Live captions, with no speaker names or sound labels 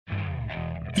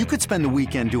You could spend the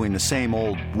weekend doing the same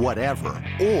old whatever,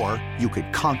 or you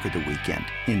could conquer the weekend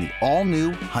in the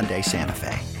all-new Hyundai Santa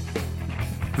Fe.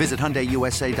 Visit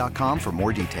HyundaiUSA.com for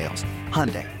more details.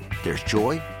 Hyundai, there's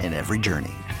joy in every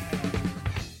journey.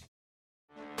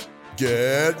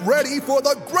 Get ready for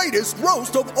the greatest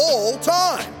roast of all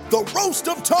time, the Roast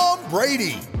of Tom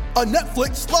Brady, a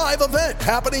Netflix live event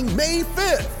happening May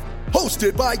 5th.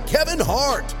 Hosted by Kevin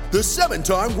Hart, the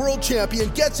 7-time world champion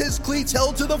gets his cleats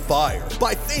held to the fire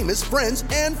by famous friends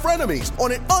and frenemies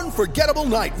on an unforgettable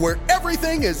night where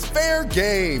everything is fair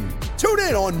game. Tune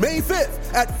in on May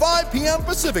 5th at 5 p.m.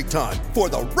 Pacific time for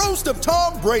the Roast of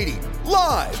Tom Brady,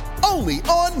 live only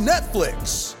on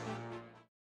Netflix.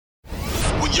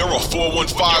 When you're a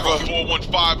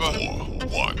 415er,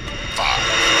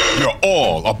 you're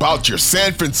all about your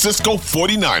San Francisco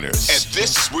 49ers. And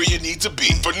this is where you need to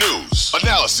be for news,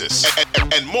 analysis,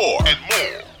 and more.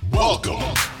 Welcome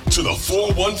to the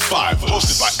 415ers,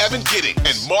 hosted by Evan Gidding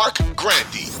and Mark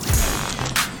Grandy.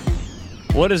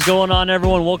 What is going on,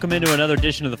 everyone? Welcome into another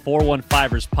edition of the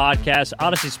 415ers podcast,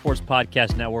 Odyssey Sports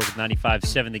Podcast Network with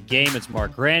 95.7 The Game. It's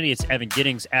Mark Grandy. It's Evan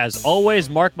Giddings. As always,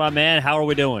 Mark, my man, how are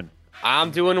we doing?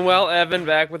 I'm doing well, Evan,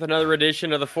 back with another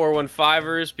edition of the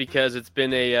 415ers because it's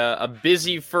been a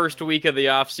busy first week of the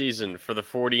offseason for the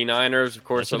 49ers. Of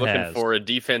course, they're looking for a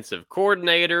defensive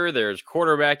coordinator. There's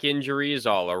quarterback injuries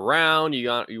all around.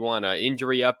 You want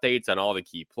injury updates on all the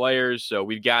key players. So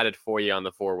we've got it for you on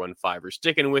the 415ers.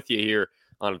 Sticking with you here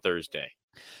on a Thursday.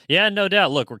 Yeah, no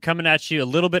doubt. Look, we're coming at you a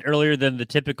little bit earlier than the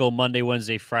typical Monday,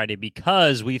 Wednesday, Friday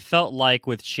because we felt like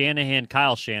with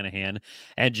Kyle Shanahan,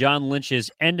 and John Lynch's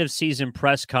end-of-season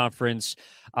press conference,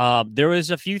 there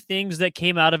was a few things that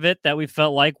came out of it that we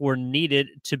felt like were needed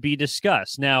to be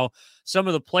discussed. Now, some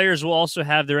of the players will also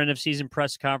have their end-of-season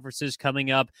press conferences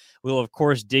coming up. We'll, of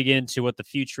course, dig into what the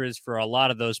future is for a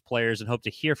lot of those players and hope to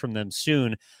hear from them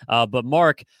soon. But,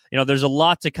 Mark, there's a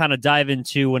lot to kind of dive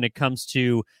into when it comes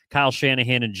to Kyle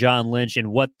Shanahan and John Lynch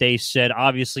and what they said.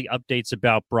 Obviously, updates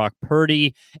about Brock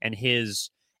Purdy and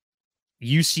his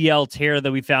UCL tear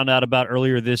that we found out about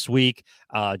earlier this week.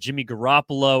 Jimmy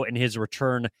Garoppolo and his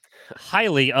return,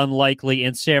 highly unlikely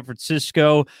in San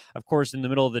Francisco. Of course, in the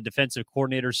middle of the defensive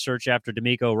coordinator search after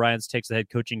DeMeco Ryans takes the head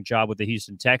coaching job with the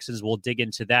Houston Texans. We'll dig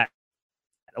into that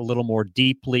a little more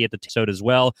deeply at the episode as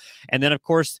well. And then, of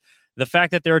course, the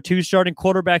fact that there are two starting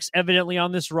quarterbacks evidently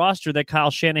on this roster that Kyle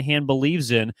Shanahan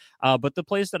believes in. But the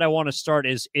place that I want to start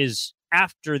is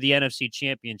after the NFC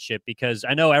Championship, because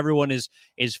I know everyone is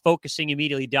focusing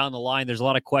immediately down the line. There's a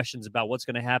lot of questions about what's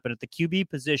going to happen at the QB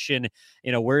position.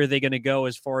 Where are they going to go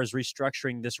as far as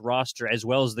restructuring this roster, as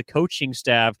well as the coaching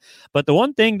staff? But the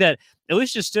one thing that at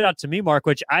least just stood out to me, Mark,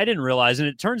 which I didn't realize, and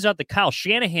it turns out that Kyle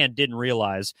Shanahan didn't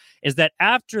realize, is that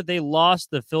after they lost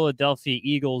the Philadelphia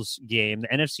Eagles game, the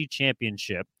NFC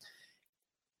Championship,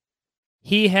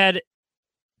 he had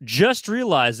just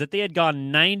realized that they had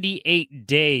gone 98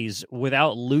 days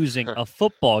without losing a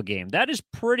football game. That is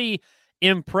pretty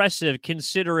impressive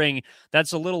considering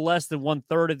that's a little less than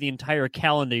 1/3 of the entire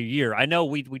calendar year. I know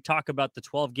we talk about the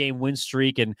 12-game win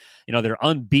streak and, they're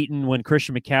unbeaten when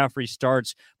Christian McCaffrey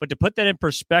starts, but to put that in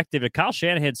perspective, Kyle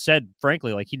Shanahan said,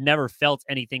 frankly, like he never felt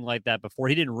anything like that before.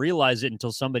 He didn't realize it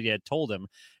until somebody had told him.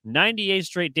 98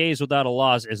 straight days without a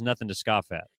loss is nothing to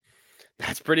scoff at.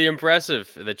 That's pretty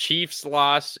impressive. The Chiefs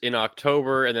loss in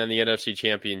October and then the NFC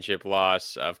Championship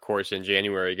loss, of course, in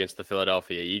January against the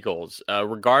Philadelphia Eagles.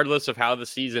 Regardless of how the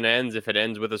season ends, if it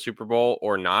ends with a Super Bowl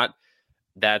or not,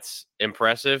 that's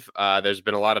impressive. There's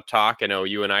been a lot of talk. I know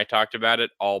you and I talked about it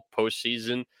all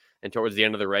postseason and towards the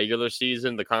end of the regular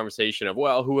season, the conversation of,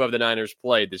 well, who have the Niners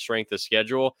played, the strength of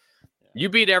schedule. You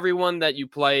beat everyone that you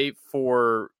play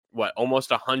for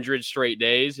almost 100 straight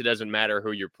days. It doesn't matter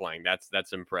who you're playing.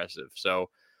 That's impressive. So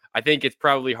I think it's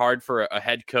probably hard for a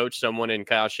head coach, someone in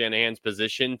Kyle Shanahan's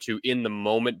position, to in the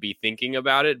moment be thinking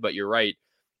about it. But you're right.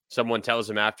 Someone tells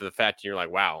him after the fact, and you're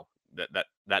like, wow,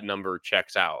 that number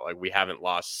checks out. Like, we haven't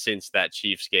lost since that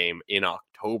Chiefs game in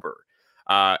October.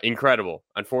 Incredible.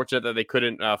 Unfortunate that they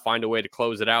couldn't find a way to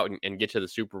close it out and get to the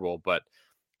Super Bowl, but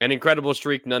an incredible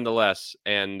streak nonetheless.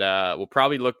 And we'll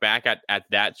probably look back at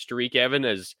that streak, Evan,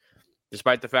 as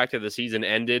despite the fact that the season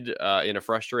ended in a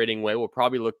frustrating way, we'll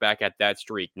probably look back at that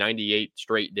streak, 98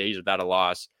 straight days without a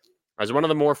loss, as one of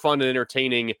the more fun and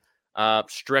entertaining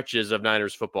stretches of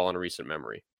Niners football in recent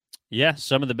memory. Yeah,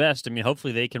 some of the best. I mean,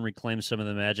 hopefully they can reclaim some of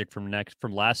the magic from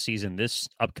last season, this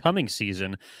upcoming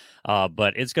season.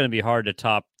 But it's going to be hard to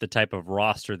top the type of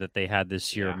roster that they had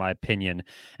this year, in my opinion.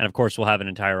 And of course, we'll have an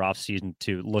entire offseason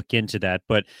to look into that.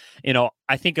 But,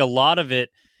 I think a lot of it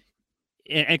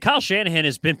And Kyle Shanahan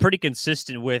has been pretty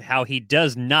consistent with how he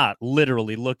does not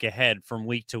literally look ahead from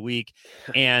week to week,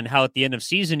 and how at the end of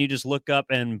season you just look up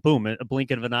and boom, a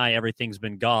blink of an eye, everything's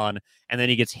been gone, and then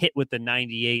he gets hit with the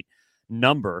 98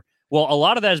 number. Well, a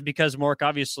lot of that is because, Mark,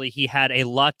 obviously he had a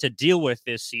lot to deal with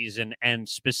this season, and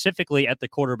specifically at the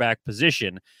quarterback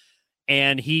position.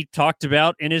 And he talked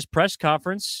about in his press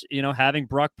conference, having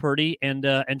Brock Purdy and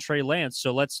Trey Lance.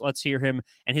 So let's hear him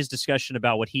and his discussion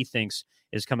about what he thinks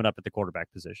is coming up at the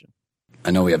quarterback position.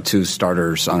 I know we have 2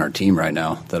 starters on our team right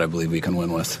now that I believe we can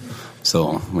win with.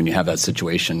 So when you have that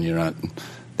situation, you're not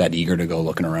that eager to go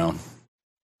looking around.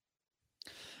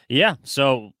 Yeah,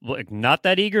 so not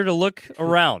that eager to look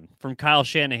around from Kyle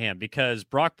Shanahan, because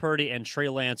Brock Purdy and Trey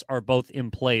Lance are both in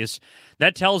place.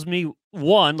 That tells me,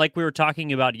 one, like we were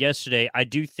talking about yesterday, I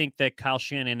do think that Kyle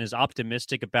Shanahan is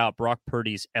optimistic about Brock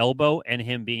Purdy's elbow and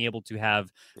him being able to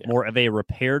have more of a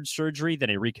repaired surgery than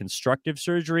a reconstructive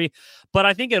surgery. But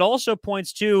I think it also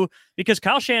points to, because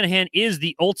Kyle Shanahan is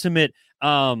the ultimate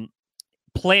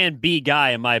plan B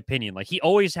guy, in my opinion. Like, he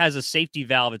always has a safety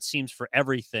valve, it seems, for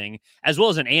everything, as well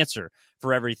as an answer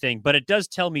for everything. But it does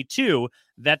tell me, too,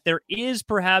 that there is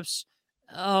perhaps,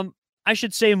 I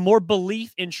should say, more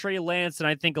belief in Trey Lance than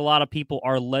I think a lot of people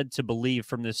are led to believe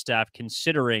from this staff,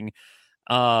 considering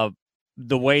the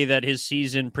way that his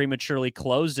season prematurely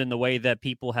closed and the way that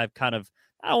people have kind of,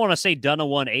 I don't want to say done a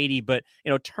 180, but,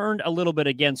 turned a little bit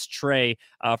against Trey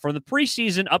from the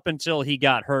preseason up until he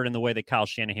got hurt in the way that Kyle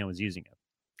Shanahan was using him.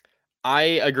 I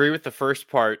agree with the first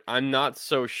part. I'm not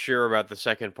so sure about the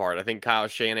second part. I think Kyle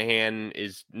Shanahan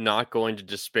is not going to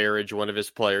disparage one of his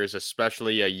players,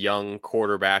 especially a young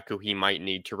quarterback who he might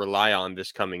need to rely on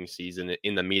this coming season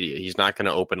in the media. He's not going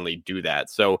to openly do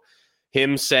that. So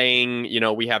him saying,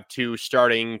 we have 2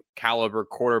 starting caliber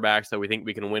quarterbacks that we think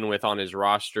we can win with on his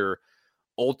roster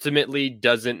ultimately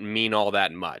doesn't mean all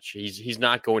that much. He's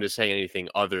not going to say anything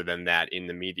other than that in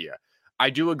the media. I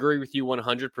do agree with you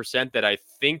 100% that I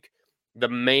think the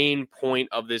main point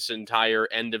of this entire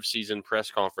end of season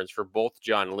press conference for both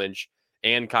John Lynch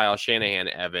and Kyle Shanahan,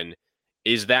 Evan,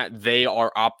 is that they are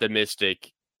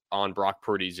optimistic on Brock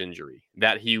Purdy's injury,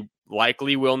 that he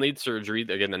likely will need surgery.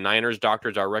 Again, the Niners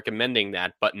doctors are recommending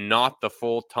that, but not the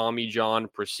full Tommy John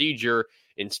procedure.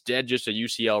 Instead, just a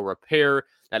UCL repair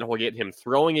that will get him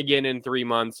throwing again in 3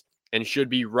 months and should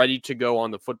be ready to go on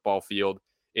the football field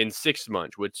in 6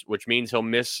 months, which means he'll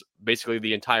miss basically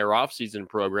the entire offseason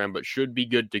program, but should be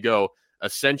good to go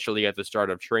essentially at the start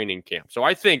of training camp. So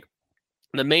I think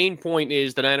the main point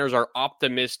is the Niners are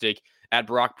optimistic at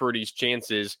Brock Purdy's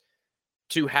chances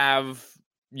to have,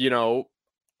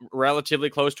 relatively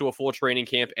close to a full training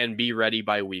camp and be ready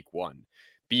by week 1.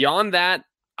 Beyond that,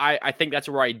 I think that's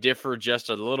where I differ just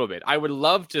a little bit. I would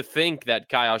love to think that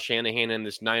Kyle Shanahan and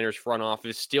this Niners front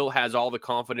office still has all the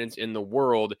confidence in the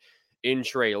world in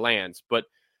Trey Lance, but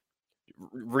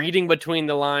reading between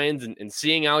the lines and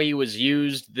seeing how he was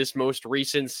used this most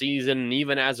recent season, and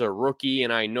even as a rookie,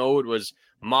 and I know it was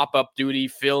mop-up duty,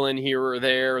 fill in here or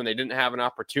there, and they didn't have an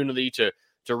opportunity to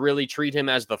really treat him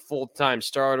as the full-time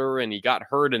starter, and he got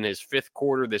hurt in his 5th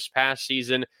quarter this past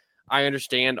season. I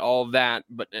understand all that,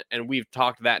 and we've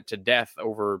talked that to death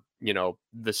over,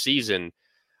 the season.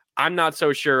 I'm not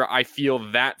so sure I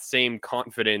feel that same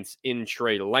confidence in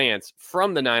Trey Lance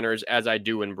from the Niners as I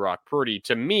do in Brock Purdy.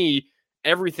 To me,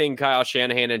 everything Kyle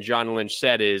Shanahan and John Lynch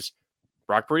said is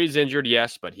Brock Purdy's injured,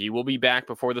 yes, but he will be back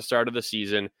before the start of the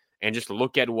season. And just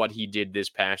look at what he did this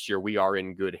past year. We are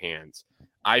in good hands.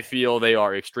 I feel they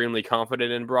are extremely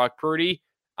confident in Brock Purdy.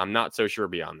 I'm not so sure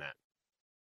beyond that.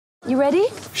 You ready?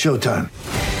 Showtime.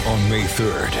 On May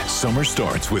 3rd, summer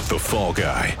starts with The Fall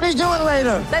Guy. Let's do it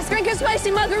later. Let's drink a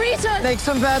spicy margarita. Make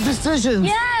some bad decisions.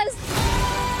 Yes.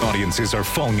 Audiences are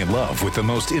falling in love with the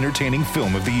most entertaining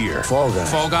film of the year. Fall Guy.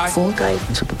 Fall Guy? Fall Guy.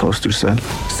 That's what the poster said.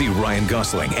 See Ryan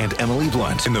Gosling and Emily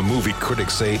Blunt in the movie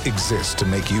critics say exists to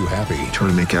make you happy.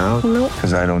 Trying to make it out? Nope.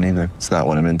 Because I don't either. It's not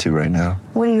what I'm into right now.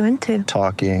 What are you into?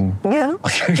 Talking. Yeah.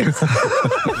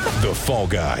 The Fall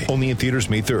Guy. Only in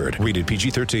theaters May 3rd. Rated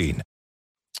PG-13.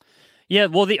 Yeah,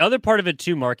 well, the other part of it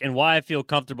too, Mark, and why I feel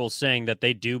comfortable saying that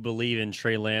they do believe in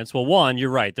Trey Lance. Well, one, you're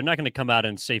right. They're not going to come out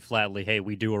and say flatly, hey,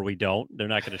 we do or we don't. They're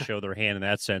not going to show their hand in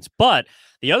that sense. But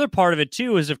the other part of it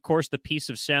too is, of course, the piece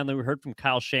of sound that we heard from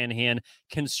Kyle Shanahan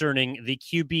concerning the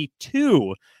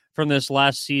QB2 from this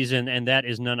last season, and that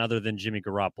is none other than Jimmy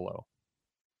Garoppolo.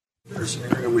 Is there a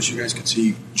scenario in which you guys could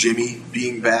see Jimmy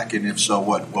being back, and if so,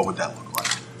 what would that look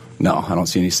like? No, I don't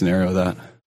see any scenario of that.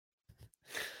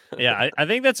 Yeah, I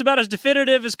think that's about as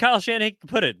definitive as Kyle Shanahan can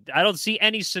put it. I don't see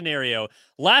any scenario.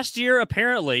 Last year,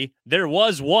 apparently, there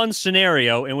was one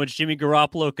scenario in which Jimmy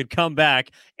Garoppolo could come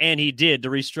back, and he did to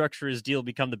restructure his deal,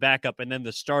 become the backup, and then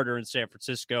the starter in San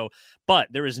Francisco. But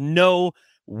there is no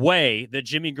way that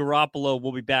Jimmy Garoppolo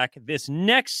will be back this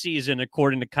next season,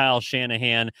 according to Kyle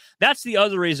Shanahan. That's the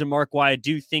other reason, Mark, why I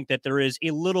do think that there is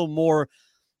a little more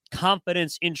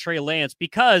confidence in Trey Lance,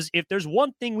 because if there's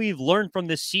one thing we've learned from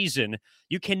this season,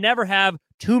 you can never have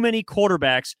too many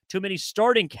quarterbacks, too many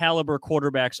starting caliber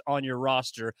quarterbacks on your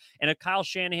roster. And if Kyle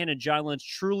Shanahan and John Lynch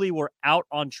truly were out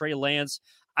on Trey Lance,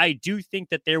 I do think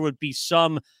that there would be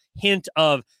some hint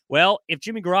of, well, if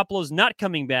Jimmy Garoppolo is not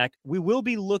coming back, we will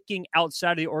be looking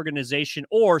outside of the organization,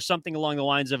 or something along the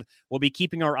lines of, we'll be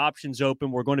keeping our options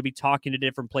open. We're going to be talking to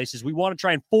different places. We want to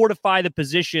try and fortify the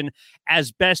position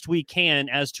as best we can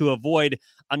as to avoid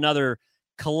another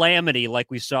calamity like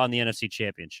we saw in the NFC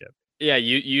Championship. Yeah,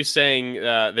 you saying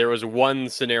there was one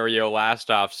scenario last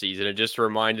offseason. It just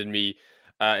reminded me,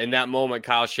 in that moment,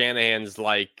 Kyle Shanahan's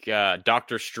like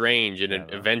Doctor Strange in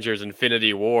Avengers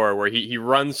Infinity War, where he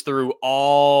runs through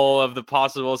all of the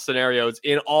possible scenarios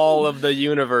in all of the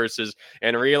universes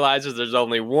and realizes there's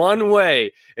only one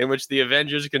way in which the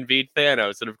Avengers can beat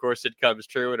Thanos. And of course it comes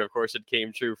true. And of course it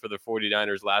came true for the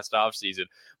 49ers last offseason.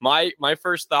 My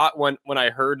first thought when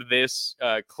I heard this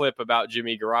clip about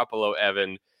Jimmy Garoppolo,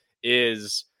 Evan,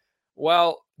 is,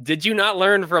 well, did you not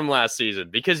learn from last season?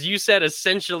 Because you said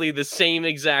essentially the same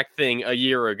exact thing a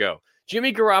year ago.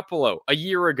 Jimmy Garoppolo, a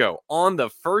year ago, on the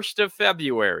 1st of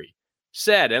February,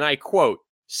 said, and I quote,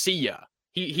 "See ya."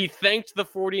 He thanked the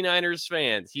 49ers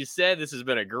fans. He said, "This has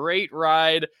been a great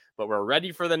ride, but we're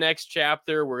ready for the next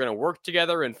chapter. We're going to work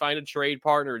together and find a trade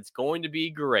partner. It's going to be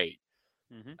great."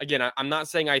 Mm-hmm. Again, I'm not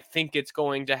saying I think it's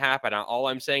going to happen. All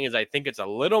I'm saying is I think it's a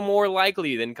little more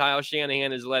likely than Kyle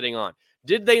Shanahan is letting on.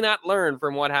 Did they not learn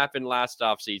from what happened last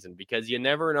offseason? Because you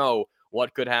never know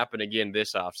what could happen again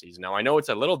this offseason. Now, I know it's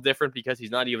a little different because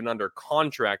he's not even under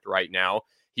contract right now.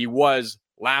 He was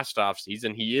last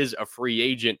offseason. He is a free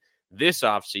agent this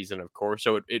offseason, of course.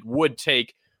 So it would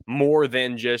take more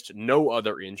than just no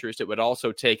other interest. It would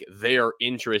also take their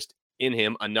interest in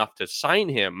him enough to sign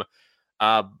him.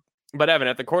 But Evan,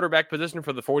 at the quarterback position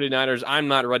for the 49ers, I'm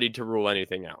not ready to rule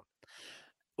anything out.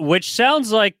 Which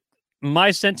sounds like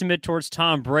my sentiment towards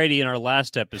Tom Brady in our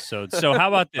last episode. So how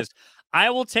about this? I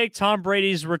will take Tom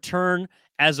Brady's return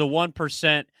as a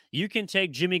 1%. You can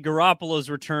take Jimmy Garoppolo's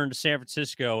return to San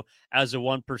Francisco as a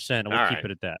 1%. And we'll keep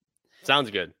it at that. Sounds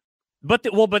good. But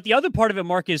the other part of it,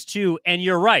 Mark, is too, and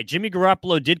you're right, Jimmy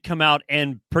Garoppolo did come out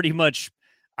and pretty much,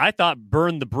 I thought,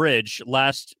 burn the bridge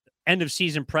last end of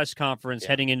season press conference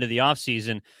heading into the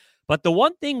offseason. But the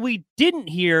one thing we didn't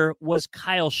hear was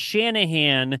Kyle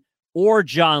Shanahan or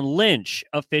John Lynch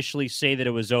officially say that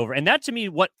it was over. And that, to me,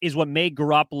 what made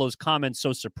Garoppolo's comments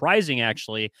so surprising,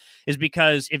 actually, is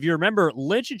because if you remember,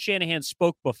 Lynch and Shanahan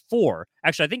spoke before.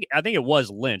 Actually, I think it was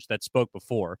Lynch that spoke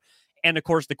before. And, of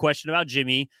course, the question about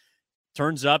Jimmy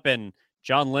turns up, and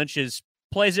John Lynch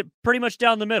plays it pretty much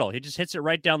down the middle. He just hits it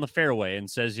right down the fairway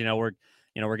and says,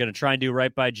 we're going to try and do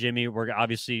right by Jimmy. We're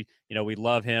obviously, we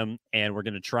love him, and we're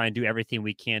going to try and do everything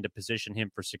we can to position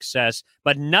him for success.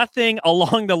 But nothing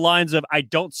along the lines of, I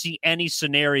don't see any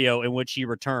scenario in which he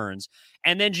returns.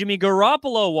 And then Jimmy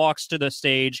Garoppolo walks to the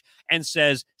stage and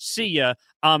says, "See ya,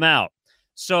 I'm out."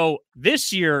 So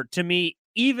this year, to me,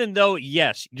 even though,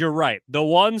 yes, you're right, the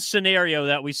one scenario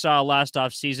that we saw last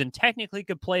offseason technically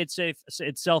could play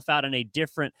itself out in a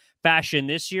different fashion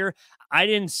this year, I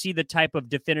didn't see the type of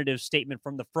definitive statement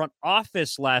from the front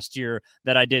office last year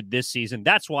that I did this season.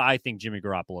 That's why I think Jimmy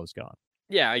Garoppolo's gone.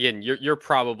 Yeah, again, you're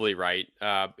probably right.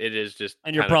 It is just,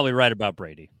 and you're probably right about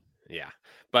Brady. Yeah,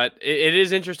 but it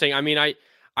is interesting. I mean,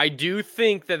 I do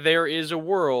think that there is a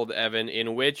world, Evan,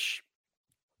 in which,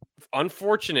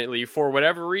 unfortunately, for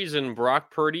whatever reason,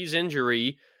 Brock Purdy's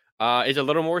injury is a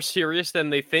little more serious than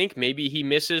they think. Maybe he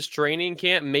misses training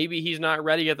camp. Maybe he's not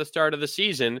ready at the start of the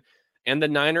season. And the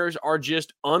Niners are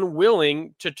just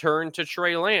unwilling to turn to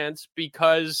Trey Lance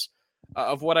because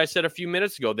of what I said a few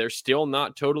minutes ago. They're still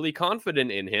not totally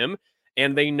confident in him,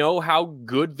 and they know how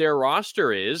good their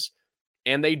roster is,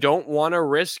 and they don't want to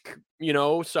risk,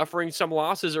 suffering some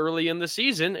losses early in the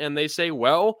season. And they say,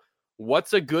 well,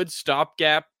 what's a good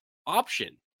stopgap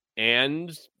option?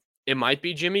 And it might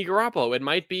be Jimmy Garoppolo. It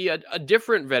might be a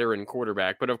different veteran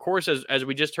quarterback. But of course, as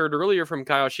we just heard earlier from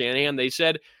Kyle Shanahan, they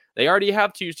said they already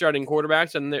have 2 starting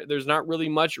quarterbacks, and there's not really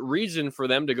much reason for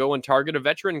them to go and target a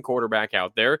veteran quarterback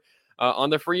out there on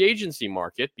the free agency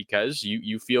market because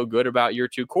you feel good about your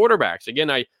 2 quarterbacks. Again,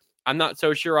 I'm not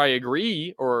so sure I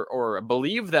agree or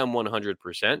believe them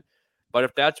 100%. But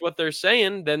if that's what they're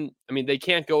saying, then, I mean, they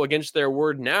can't go against their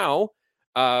word now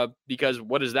because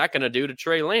what is that going to do to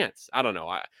Trey Lance? I don't know.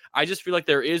 I just feel like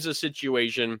there is a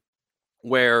situation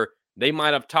where they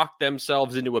might have talked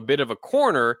themselves into a bit of a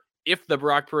corner if the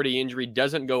Brock Purdy injury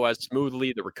doesn't go as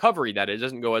smoothly, the recovery, that is,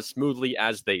 doesn't go as smoothly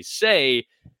as they say.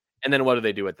 And then what do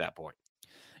they do at that point?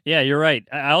 Yeah, you're right.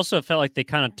 I also felt like they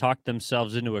kind of talked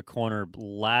themselves into a corner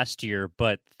last year,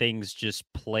 but things just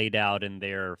played out in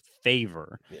their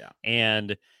favor. Yeah.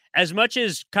 And as much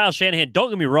as Kyle Shanahan, don't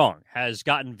get me wrong, has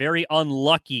gotten very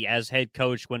unlucky as head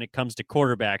coach when it comes to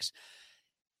quarterbacks,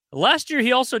 last year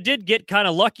he also did get kind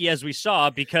of lucky, as we saw,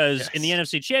 because in the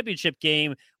NFC Championship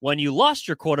game, when you lost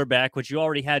your quarterback, which you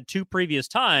already had 2 previous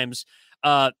times,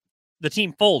 the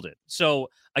team folded. So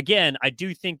again, I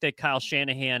do think that Kyle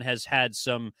Shanahan has had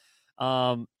some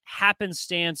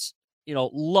happenstance,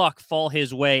 luck fall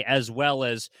his way, as well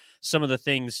as some of the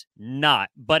things not.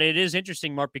 But it is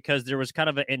interesting, Mark, because there was kind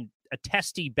of a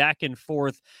testy back and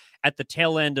forth at the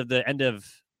tail end of the end of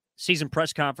season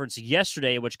press conference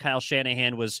yesterday, in which Kyle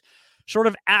Shanahan was sort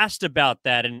of asked about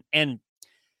that. And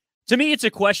to me, it's a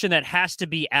question that has to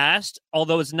be asked,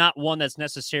 although it's not one that's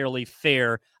necessarily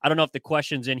fair. I don't know if the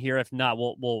question's in here. If not,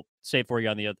 we'll say it for you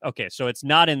on the other. Okay, so it's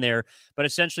not in there, but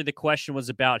essentially the question was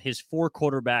about his 4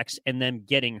 quarterbacks and them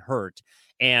getting hurt.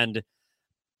 And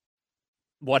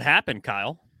what happened,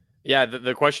 Kyle? Yeah,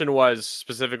 the question was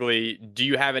specifically, do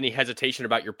you have any hesitation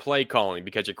about your play calling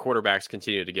because your quarterbacks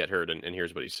continue to get hurt? And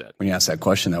here's what he said. When you ask that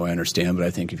question, that way I understand, but I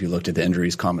think if you looked at the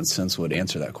injuries, common sense would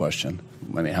answer that question.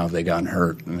 I mean, how have they gotten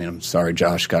hurt? I mean, I'm sorry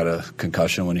Josh got a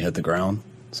concussion when he hit the ground,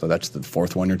 so that's the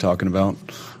 4th one you're talking about.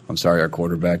 I'm sorry our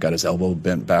quarterback got his elbow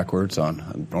bent backwards on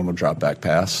a normal drop-back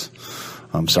pass.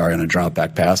 I'm sorry on a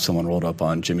drop-back pass, someone rolled up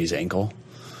on Jimmy's ankle.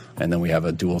 And then we have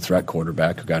a dual-threat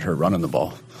quarterback who got hurt running the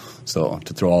ball. So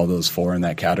to throw all those 4 in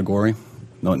that category,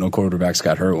 no quarterbacks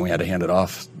got hurt when we had to hand it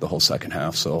off the whole second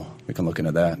half. So we can look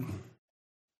into that.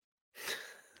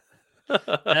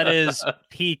 That is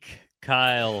peak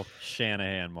Kyle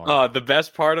Shanahan, Mark. The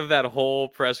best part of that whole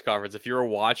press conference, if you were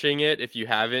watching it, if you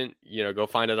haven't, go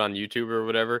find it on YouTube or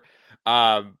whatever.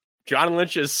 John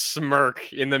Lynch's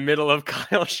smirk in the middle of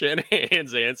Kyle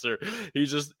Shanahan's answer.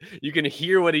 You can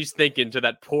hear what he's thinking to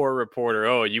that poor reporter.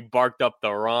 Oh, you barked up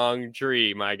the wrong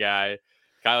tree, my guy.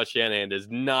 Kyle Shanahan does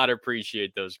not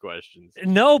appreciate those questions.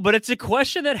 No, but it's a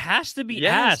question that has to be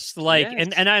asked.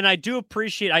 And I do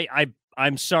appreciate,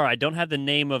 I'm sorry, I don't have the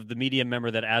name of the media member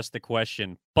that asked the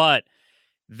question, but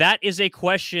that is a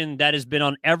question that has been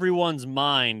on everyone's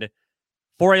mind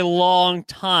for a long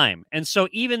time. And so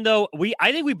even though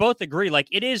I think we both agree,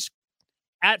 it is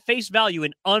at face value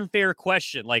an unfair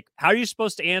question. How are you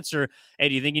supposed to answer, hey,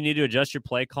 do you think you need to adjust your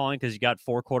play calling because you got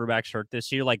 4 quarterbacks hurt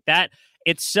this year? That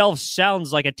itself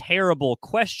sounds like a terrible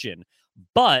question.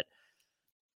 But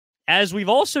as we've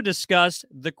also discussed,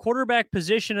 the quarterback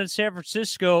position in San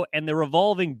Francisco and the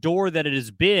revolving door that it has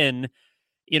been,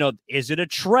 is it a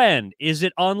trend? Is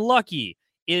it unlucky?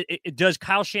 Does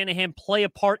Kyle Shanahan play a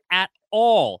part at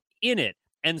all in it?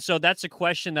 And so that's a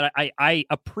question that I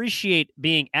appreciate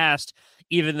being asked,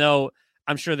 even though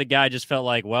I'm sure the guy just felt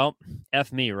like, well,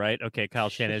 F me, right? Okay, Kyle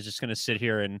Shanahan is just going to sit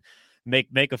here and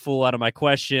make a fool out of my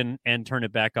question and turn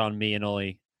it back on me, and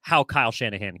only how Kyle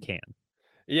Shanahan can.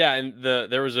 Yeah, and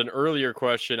there was an earlier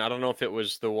question. I don't know if it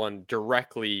was the one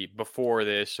directly before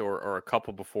this or a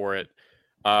couple before it,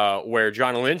 where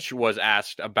John Lynch was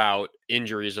asked about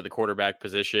injuries at the quarterback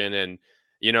position. And,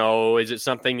 is it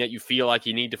something that you feel like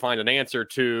you need to find an answer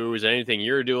to? Is there anything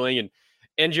you're doing?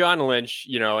 And John Lynch,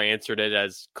 answered it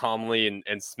as calmly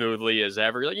and smoothly as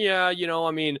ever.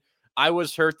 I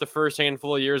was hurt the first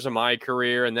handful of years of my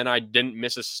career, and then I didn't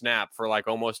miss a snap for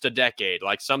almost a decade.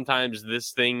 Sometimes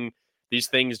these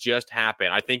things just happen.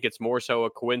 I think it's more so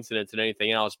a coincidence than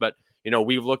anything else. But,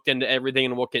 we've looked into everything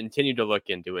and we'll continue to look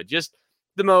into it. Just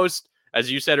the most,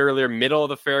 as you said earlier, middle of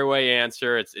the fairway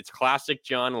answer. It's classic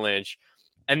John Lynch.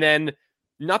 And then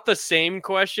not the same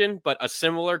question, but a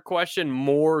similar question,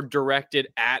 more directed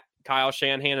at Kyle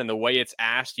Shanahan, and the way it's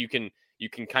asked, you can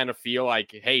kind of feel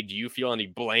like, hey, do you feel any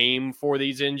blame for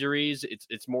these injuries?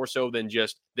 It's more so than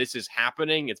just this is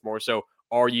happening. It's more so,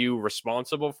 are you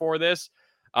responsible for this?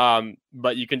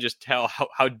 But you can just tell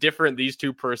how different these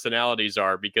two personalities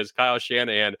are, because Kyle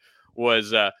Shanahan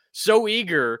was so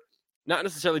eager, not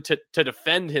necessarily to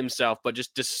defend himself, but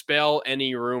just dispel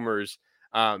any rumors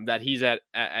that he's at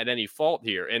any fault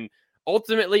here. And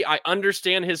ultimately, I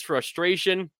understand his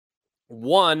frustration.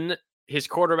 One, his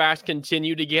quarterbacks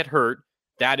continue to get hurt.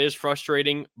 That is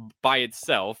frustrating by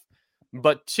itself.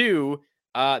 But 2,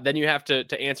 then you have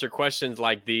to answer questions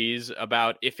like these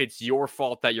about if it's your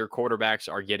fault that your quarterbacks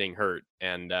are getting hurt.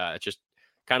 And it's just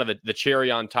kind of the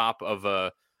cherry on top of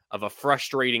a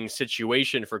frustrating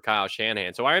situation for Kyle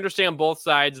Shanahan. So I understand both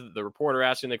sides. The reporter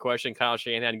asking the question, Kyle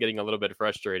Shanahan getting a little bit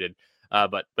frustrated.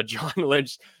 But John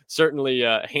Lynch certainly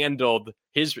handled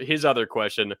his other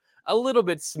question a little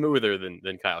bit smoother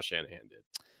than Kyle Shanahan did.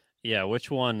 Yeah, which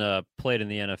one played in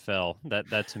the NFL?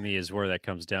 That to me is where that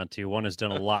comes down to. One has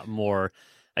done a lot more,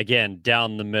 again,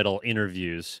 down the middle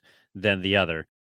interviews than the other.